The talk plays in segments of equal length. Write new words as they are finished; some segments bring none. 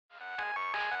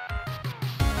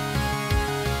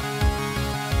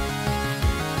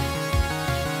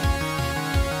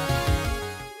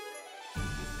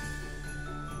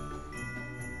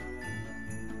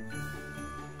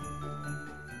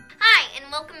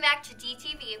back to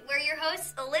GTV. We're your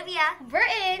hosts, Olivia,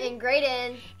 Brit, and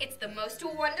Graydon. It's the most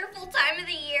wonderful time of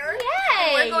the year. Yay!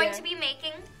 And we're going to be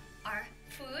making our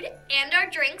food and our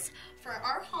drinks for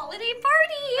our holiday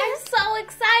party. I'm so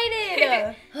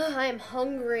excited. I'm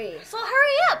hungry. So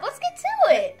hurry up, let's get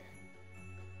to it.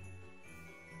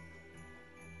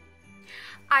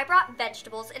 I brought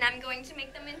vegetables and I'm going to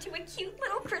make them into a cute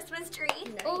little Christmas tree.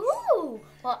 Nice. Ooh,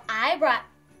 well I brought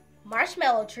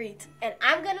marshmallow treats and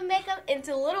I'm gonna make them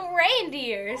into little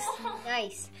reindeers.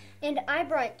 Nice. And I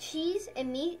brought cheese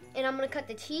and meat, and I'm gonna cut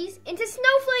the cheese into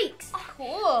snowflakes.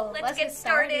 Cool. Let's get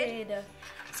started.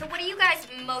 So what are you guys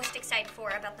most excited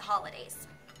for about the holidays?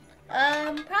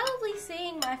 Probably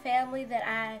seeing my family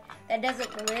that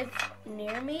doesn't live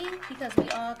near me, because we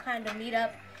all kind of meet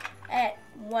up at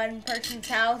one person's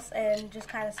house and just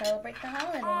kind of celebrate the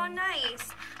holiday. Oh,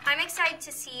 nice. I'm excited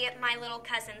to see my little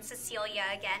cousin Cecilia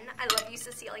again. I love you,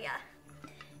 Cecilia.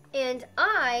 And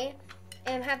I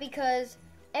am happy because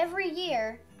every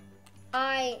year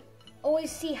I always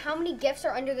see how many gifts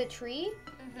are under the tree,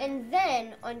 and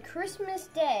then on Christmas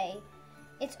Day,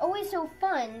 it's always so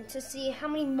fun to see how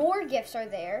many more gifts are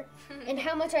there and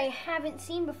how much I haven't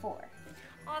seen before.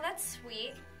 Oh, that's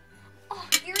sweet. Oh,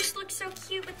 yours looks so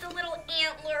cute with the little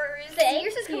antlers.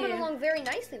 Yours is coming along very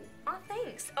nicely. Oh,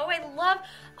 thanks. Oh, I love,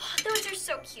 those are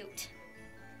so cute.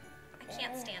 I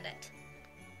can't stand it.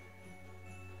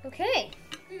 Okay.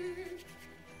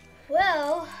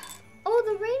 Well, oh,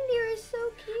 the reindeer is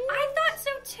so cute. I thought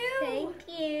so too.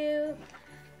 Thank you.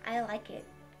 I like it.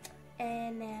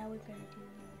 And now we're gonna do.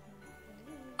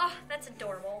 Oh, that's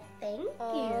adorable. Thank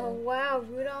Oh, you. wow,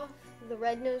 Rudolph, the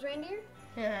red-nosed reindeer.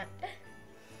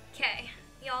 Okay,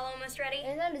 y'all almost ready?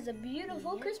 And that is a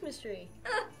beautiful Christmas tree.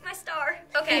 My star.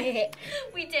 Okay,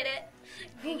 we did it.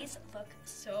 These look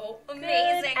so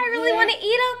amazing. I really want to eat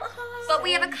them. Oh. But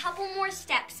we have a couple more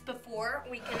steps before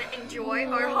we can enjoy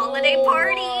our holiday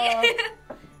party.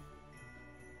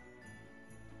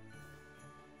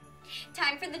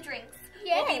 Time for the drinks.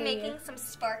 We'll be Yay. making some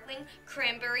sparkling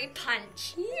cranberry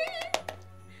punch.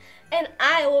 And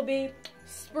I will be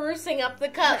sprucing up the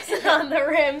cups on the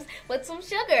rims with some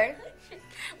sugar.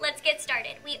 Let's get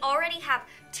started. We already have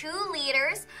 2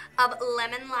 liters of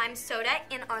lemon lime soda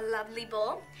in our lovely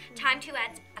bowl. Time to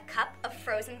add a cup of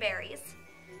frozen berries.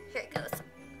 Here it goes.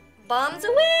 Bombs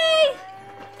away!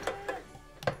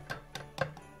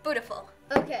 Beautiful.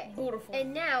 Okay. Beautiful.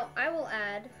 And now I will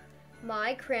add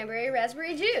my cranberry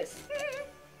raspberry juice.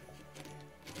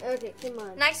 Okay, come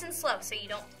on. Nice and slow so you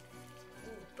don't...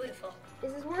 Beautiful.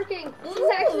 This is working. This Ooh,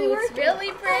 is actually working. it's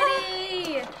really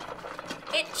pretty.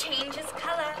 It changes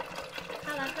color.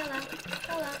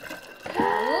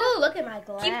 Ooh, look at my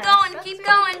glass. Keep going, That's keep so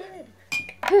going.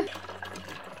 good.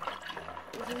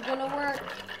 This is gonna work.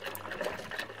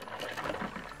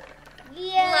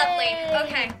 Yay. Lovely.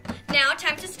 Okay, now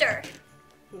time to stir.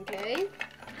 Okay.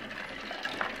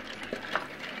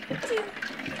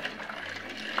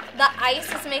 The ice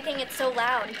is making it so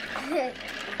loud.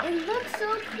 It looks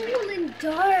so cool and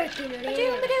dark and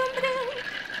red.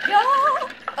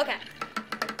 Okay.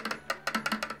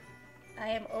 I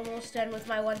am almost done with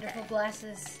my wonderful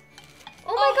glasses.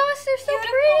 Oh my gosh, they're so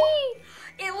Beautiful.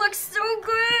 pretty. It looks so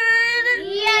good.